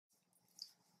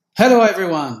Hello,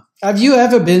 everyone. Have you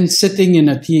ever been sitting in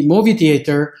a movie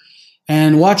theater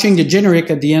and watching the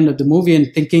generic at the end of the movie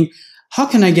and thinking, how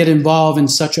can I get involved in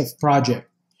such a project?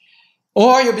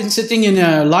 Or you've been sitting in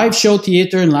a live show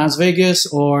theater in Las Vegas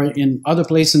or in other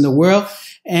places in the world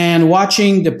and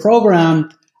watching the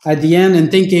program at the end and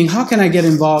thinking, how can I get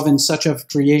involved in such a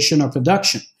creation or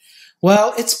production?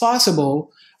 Well, it's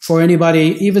possible for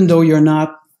anybody, even though you're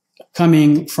not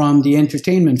coming from the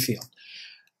entertainment field.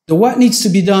 So what needs to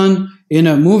be done in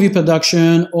a movie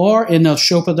production or in a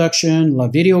show production,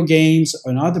 like video games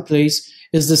or another place,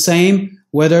 is the same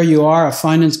whether you are a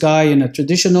finance guy in a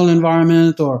traditional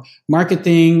environment or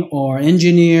marketing or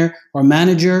engineer or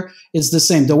manager. It's the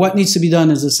same. The what needs to be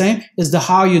done is the same. It's the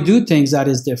how you do things that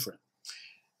is different.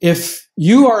 If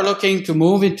you are looking to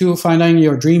move into finding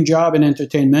your dream job in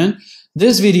entertainment,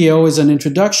 this video is an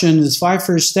introduction, this 5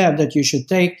 first steps that you should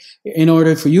take in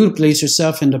order for you to place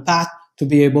yourself in the path to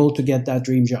be able to get that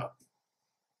dream job.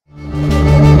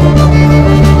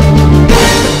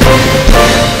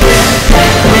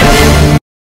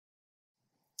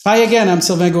 Hi again, I'm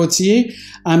Sylvain Gauthier.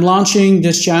 I'm launching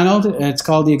this channel. It's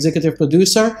called The Executive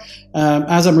Producer.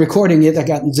 As I'm recording it, I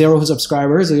got 0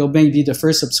 subscribers. You'll maybe be the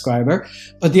first subscriber.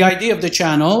 But the idea of the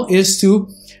channel is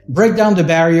to break down the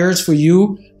barriers for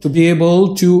you to be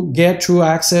able to get true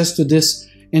access to this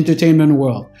entertainment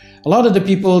world. A lot of the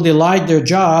people, they like their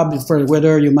job, for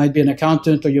whether you might be an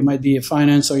accountant or you might be a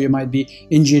finance or you might be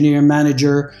engineer,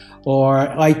 manager, or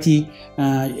IT,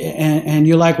 and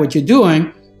you like what you're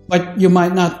doing, but you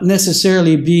might not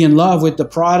necessarily be in love with the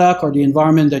product or the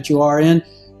environment that you are in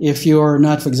if you're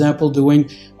not, for example, doing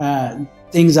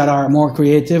things that are more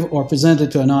creative or presented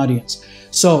to an audience.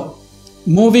 So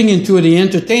moving into the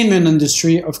entertainment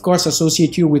industry, of course,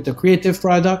 associate you with the creative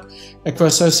product,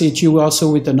 associate you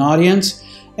also with an audience,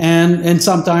 and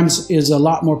sometimes is a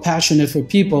lot more passionate for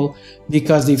people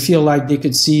because they feel like they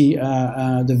could see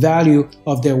the value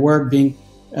of their work being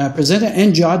presented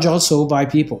and judged also by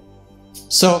people.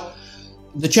 So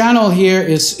the channel here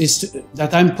that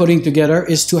I'm putting together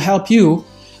is to help you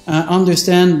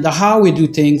understand the how we do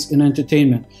things in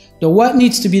entertainment. The what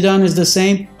needs to be done is the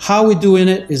same. How we doing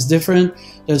it is different.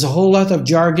 There's a whole lot of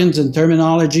jargons and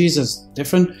terminologies. There's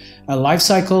different life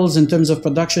cycles in terms of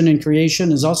production and creation.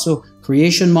 There's also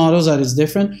creation models that is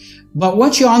different. But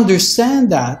once you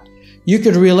understand that, you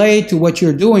could relate to what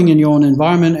you're doing in your own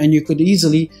environment and you could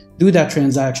easily do that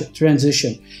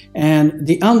transition. And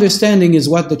the understanding is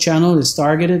what the channel is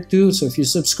targeted to. So if you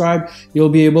subscribe, you'll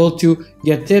be able to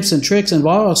get tips and tricks and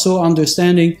while also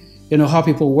understanding how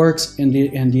people works in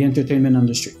the entertainment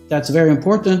industry. That's very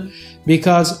important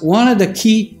because one of the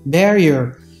key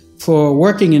barrier for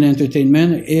working in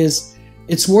entertainment is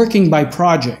it's working by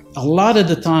project. A lot of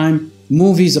the time,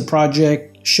 movies a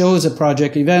project, shows a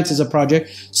project, events is a project.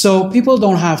 So people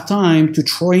don't have time to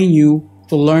train you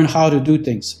to learn how to do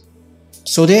things.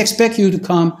 So they expect you to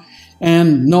come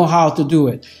and know how to do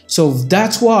it. So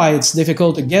that's why it's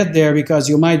difficult to get there because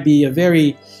you might be a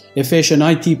very efficient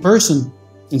IT person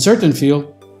in certain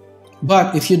field,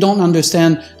 but if you don't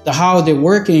understand the how they're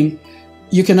working,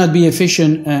 you cannot be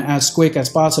efficient as quick as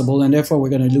possible, and therefore we're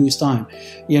going to lose time,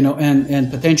 and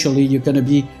potentially you're going to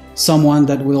be someone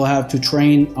that will have to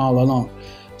train all along.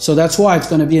 So that's why it's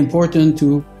going to be important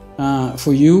to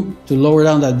for you to lower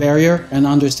down that barrier and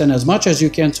understand as much as you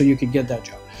can so you can get that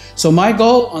job. So my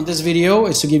goal on this video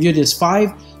is to give you this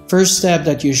 5 first step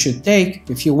that you should take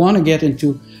if you want to get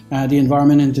into the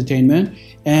environment entertainment.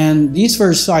 And these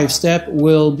first 5 steps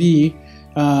will be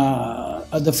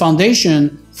the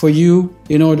foundation for you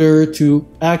in order to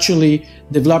actually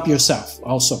develop yourself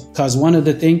also. Because one of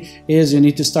the things is you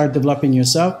need to start developing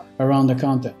yourself around the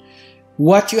content.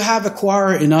 What you have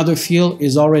acquired in other fields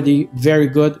is already very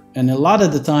good. And a lot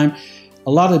of the time,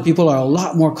 a lot of people are a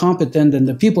lot more competent than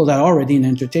the people that are already in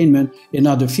entertainment in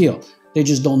other fields. They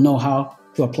just don't know how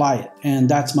to apply it. And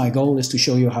that's my goal, is to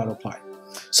show you how to apply it.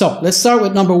 So let's start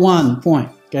with number 1 point,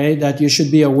 okay, that you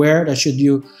should be aware, that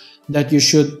you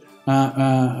should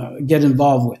get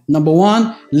involved with. Number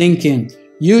 1, LinkedIn.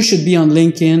 You should be on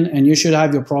LinkedIn and you should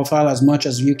have your profile as much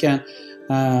as you can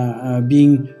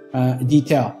being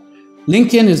detailed.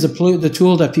 LinkedIn is the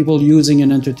tool that people are using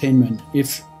in entertainment.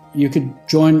 If you could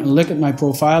join and look at my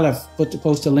profile, I've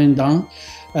posted a link down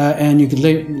and you could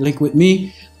link with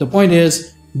me. The point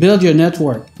is, build your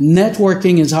network.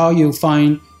 Networking is how you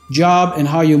find job and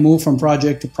how you move from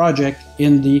project to project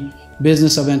in the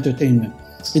business of entertainment.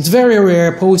 It's very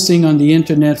rare posting on the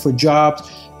internet for jobs,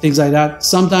 things like that.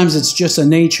 Sometimes it's just an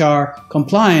HR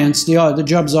compliance. The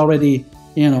job's already,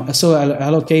 so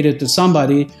allocated to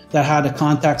somebody that had a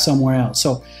contact somewhere else.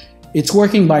 So it's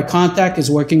working by contact, it's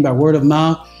working by word of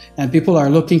mouth, and people are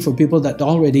looking for people that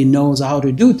already knows how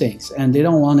to do things, and they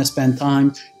don't want to spend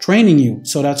time training you.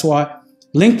 So that's why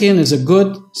LinkedIn is a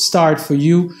good start for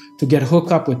you to get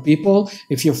hooked up with people.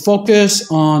 If you focus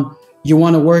on you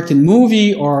want to work in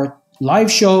movie or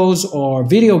live shows or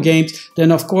video games,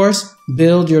 then of course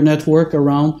build your network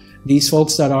around these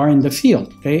folks that are in the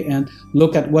field, okay? And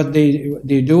look at what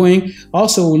they're doing.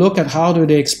 Also look at how do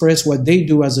they express what they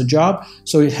do as a job,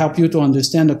 so it helps you to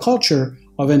understand the culture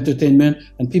of entertainment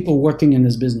and people working in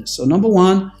this business. So number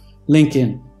one,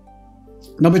 LinkedIn.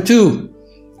 Number two,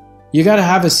 you got to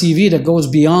have a CV that goes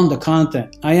beyond the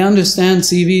content. I understand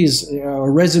CVs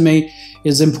or resume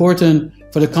is important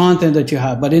for the content that you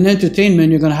have, but in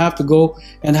entertainment, you're going to have to go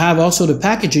and have also the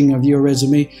packaging of your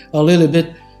resume a little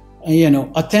bit,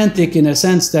 authentic in a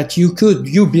sense that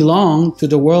you belong to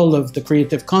the world of the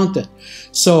creative content.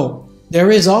 So there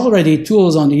is already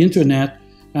tools on the internet,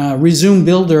 Resume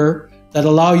Builder, that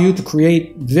allow you to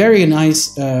create very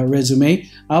nice resume.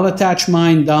 I'll attach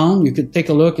mine down. You could take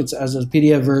a look. It's as a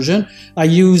PDF version. I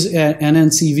use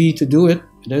NNCV to do it.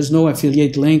 There's no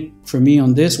affiliate link for me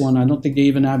on this one. I don't think they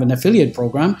even have an affiliate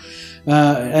program.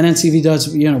 NNCV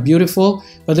does, beautiful,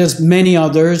 but there's many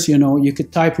others. You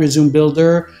could type Resume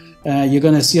Builder. You're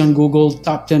going to see on Google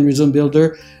top 10 Resume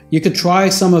Builder. You could try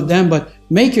some of them, but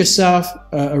make yourself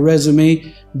a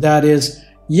resume that is,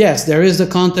 yes, there is the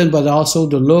content, but also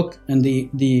the look and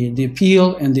the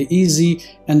appeal and the easy,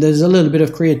 and there's a little bit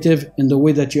of creative in the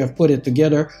way that you have put it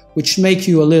together, which make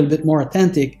you a little bit more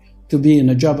authentic to be in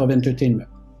a job of entertainment.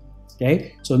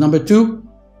 Okay, so number two,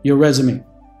 your resume.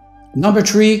 Number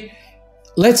three,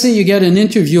 let's say you get an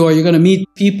interview or you're going to meet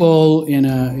people in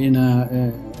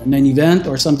an event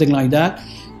or something like that.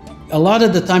 A lot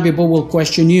of the time people will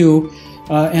question you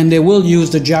and they will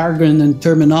use the jargon and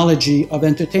terminology of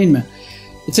entertainment.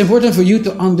 It's important for you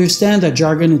to understand that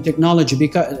jargon and terminology,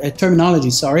 because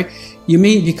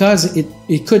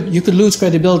you could lose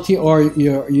credibility, or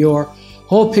your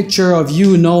whole picture of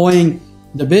you knowing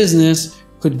the business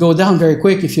could go down very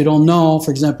quick if you don't know,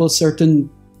 for example, certain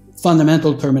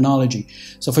fundamental terminology.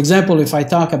 So for example, if I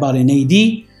talk about an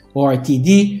AD or a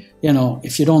TD,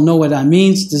 if you don't know what that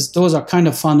means, those are kind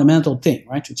of fundamental thing,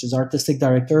 right? Which is artistic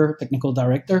director, technical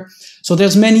director. So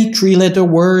there's many three-letter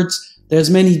words. There's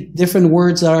many different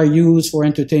words that are used for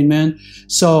entertainment.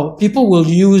 So people will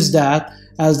use that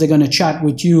as they're going to chat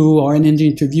with you or in the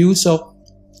interview. So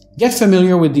get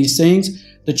familiar with these things.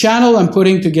 The channel I'm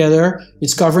putting together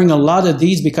is covering a lot of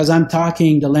these because I'm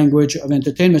talking the language of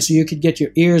entertainment. So you could get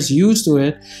your ears used to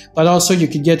it, but also you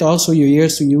could get also your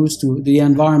ears used to the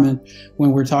environment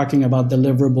when we're talking about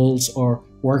deliverables or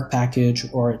work package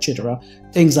or etc.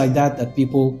 Things like that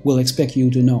people will expect you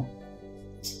to know.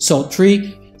 So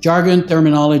 3, jargon,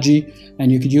 terminology,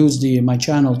 and you could use my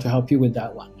channel to help you with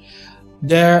that one.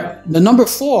 The number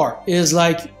 4 is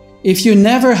like, if you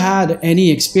never had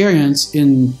any experience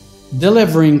in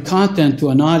delivering content to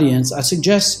an audience, I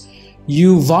suggest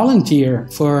you volunteer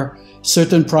for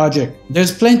certain project.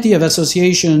 There's plenty of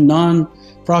association,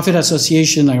 non-profit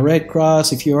association like Red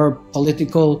Cross. If you're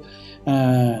political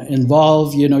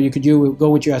involved, you could go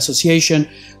with your association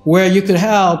where you could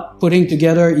help putting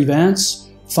together events,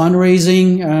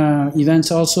 fundraising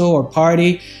events also, or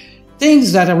party,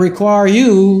 things that require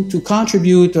you to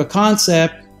contribute to a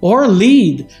concept or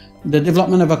lead the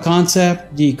development of a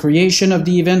concept, the creation of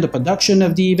the event, the production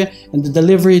of the event, and the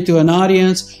delivery to an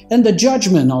audience, and the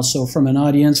judgment also from an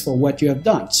audience for what you have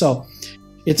done. So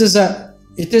it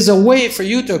is a way for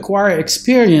you to acquire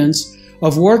experience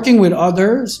of working with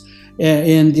others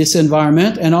in this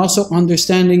environment, and also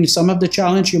understanding some of the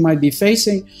challenge you might be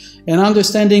facing, and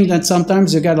understanding that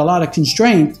sometimes you got a lot of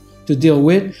constraint to deal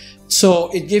with. So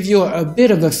it gives you a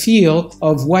bit of a feel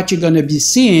of what you're going to be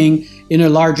seeing in a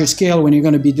larger scale when you're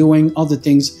going to be doing other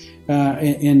things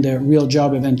in the real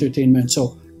job of entertainment.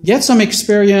 So get some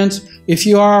experience. If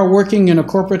you are working in a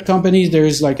corporate company, there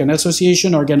is like an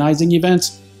association organizing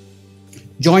events.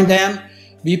 Join them,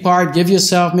 be part,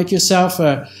 make yourself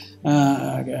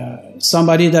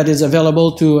somebody that is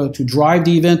available to drive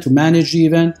the event, to manage the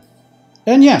event.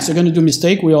 And yes, you're going to do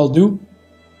mistakes. We all do.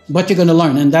 But you're going to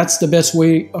learn, and that's the best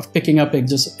way of picking up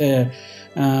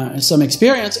some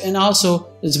experience, and also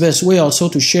it's the best way also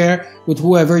to share with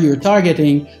whoever you're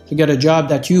targeting to get a job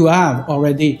that you have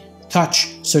already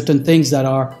touched certain things that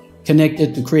are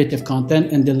connected to creative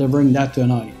content and delivering that to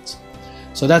an audience.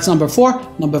 So that's number 4.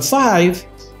 Number 5,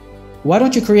 why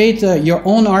don't you create your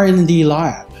own R&D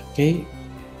lab? Okay,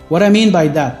 what I mean by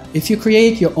that, if you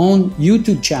create your own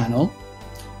YouTube channel,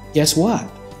 guess what?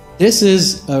 This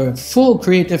is a full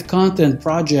creative content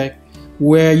project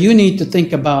where you need to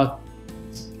think about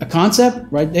a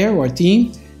concept right there, or a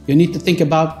theme, You need to think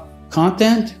about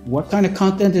content. What kind of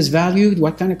content is valued?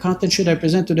 What kind of content should I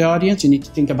present to the audience? You need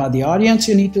to think about the audience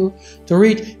you need to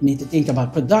reach. You need to think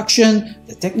about production,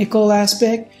 the technical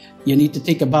aspect. You need to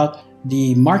think about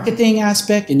the marketing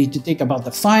aspect. You need to think about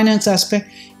the finance aspect.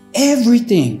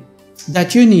 Everything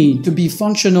that you need to be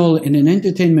functional in an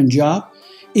entertainment job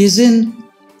is in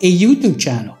a YouTube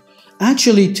channel.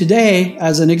 Actually, today,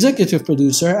 as an executive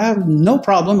producer, I have no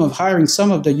problem of hiring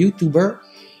some of the YouTubers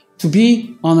to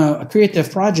be on a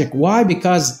creative project. Why?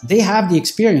 Because they have the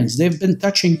experience. They've been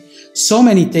touching so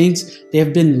many things.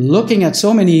 They've been looking at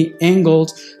so many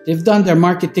angles. They've done their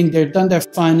marketing. They've done their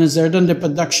finance. They've done their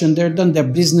production. They've done their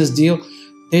business deal.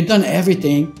 They've done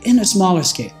everything in a smaller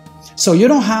scale. So you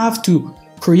don't have to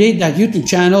create that YouTube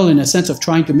channel in a sense of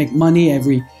trying to make money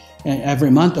every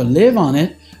month or live on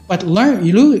it, but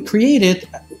create it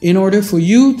in order for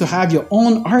you to have your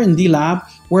own R&D lab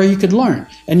where you could learn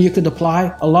and you could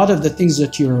apply a lot of the things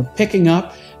that you're picking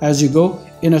up as you go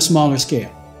in a smaller scale.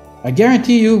 I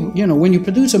guarantee you, when you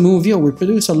produce a movie or we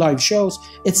produce a live shows,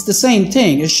 it's the same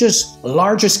thing. It's just a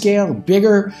larger scale,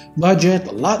 bigger budget,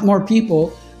 a lot more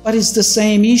people, but it's the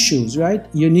same issues, right?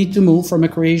 You need to move from a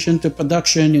creation to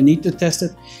production. You need to test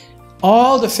it.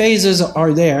 All the phases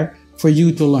are there for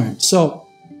you to learn. So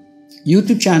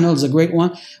YouTube channel is a great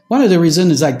one. One of the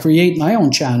reasons is I create my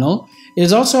own channel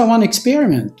is also I want to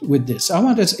experiment with this. I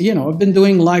want to, I've been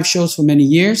doing live shows for many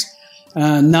years.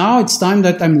 Now it's time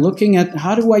that I'm looking at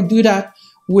how do I do that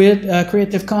with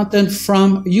creative content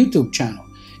from YouTube channel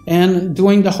and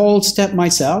doing the whole step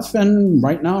myself. And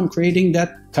right now I'm creating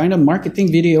that kind of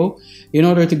marketing video in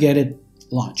order to get it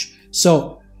launched.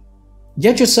 So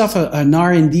get yourself an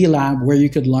R&D lab where you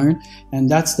could learn, and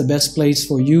that's the best place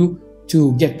for you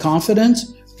to get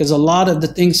confidence, because a lot of the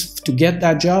things to get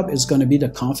that job is going to be the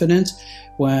confidence,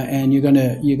 and you're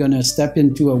gonna step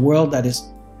into a world that is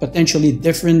potentially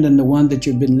different than the one that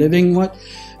you've been living with.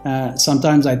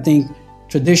 Sometimes I think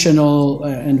traditional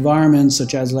environments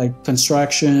such as like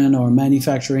construction or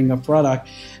manufacturing a product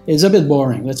is a bit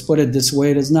boring. Let's put it this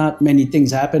way. There's not many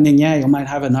things happening. Yeah, you might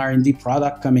have an R&D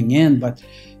product coming in, but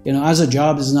as a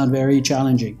job, it's not very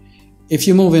challenging. If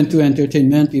you move into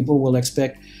entertainment, people will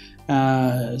expect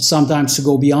sometimes to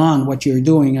go beyond what you're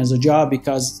doing as a job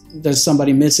because there's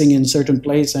somebody missing in a certain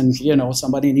place and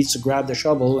somebody needs to grab the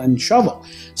shovel and shovel.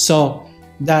 So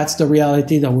that's the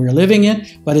reality that we're living in,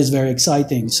 but it's very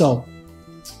exciting. So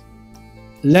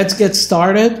let's get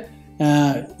started.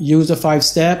 Use the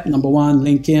 5-step. Number 1,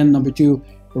 LinkedIn. Number 2,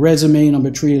 resume. Number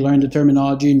 3, learn the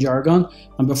terminology and jargon.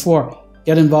 Number 4,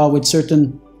 get involved with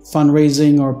certain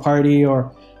fundraising or party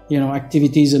or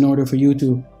activities in order for you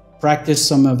to practice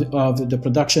some of the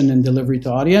production and delivery to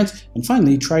audience. And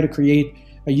finally, try to create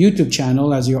a YouTube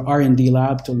channel as your R&D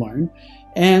lab to learn.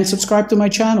 And subscribe to my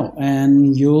channel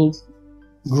and you'll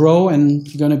grow and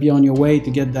you're going to be on your way to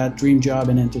get that dream job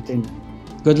in entertainment.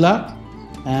 Good luck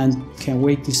and can't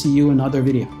wait to see you in another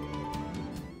video.